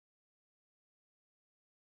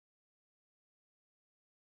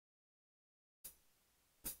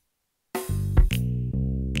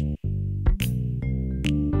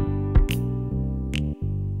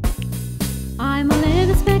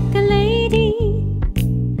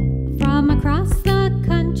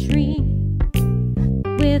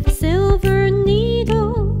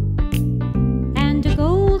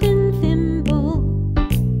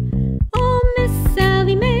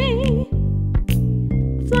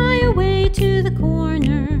away to the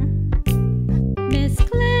corner, Miss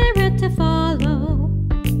Claretta follow.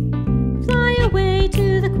 Fly away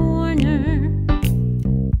to the corner.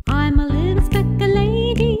 I'm a little speck of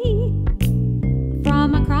lady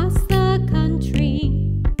from across the country,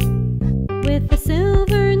 with a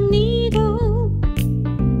silver needle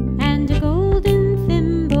and a golden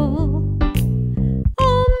thimble.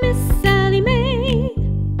 Oh, Miss Sally Mae,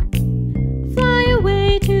 fly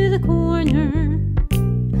away to the corner,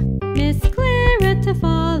 Miss Claretta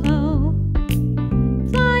follow.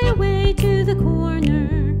 Fly away to the corner.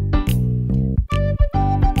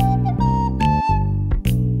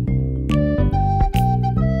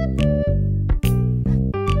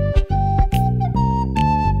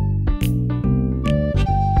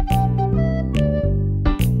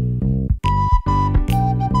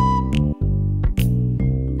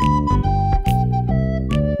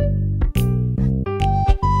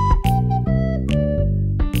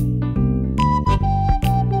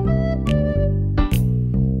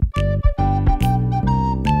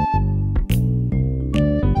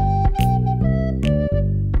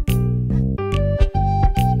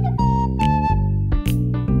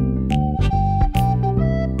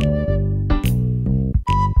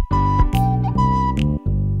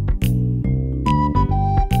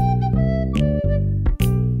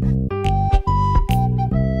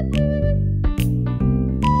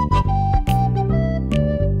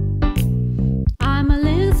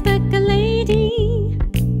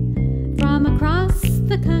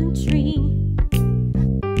 The country,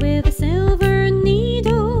 with a silver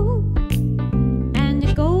needle and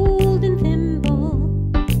a golden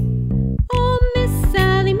thimble. Oh, Miss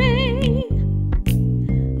Sally Mae,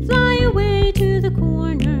 fly away to the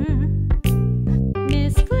corner,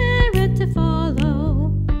 Miss Claretta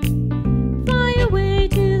follow. Fly away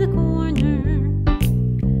to the corner.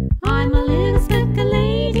 I'm a little speck of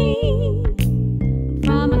lady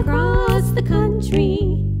from across the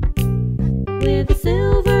country, with a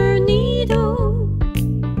silver needle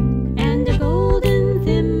and a golden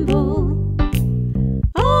thimble.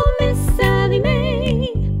 Oh, Miss Sally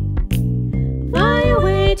Mae, fly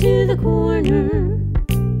away to the corner,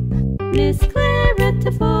 Miss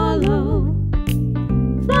Claretta follow.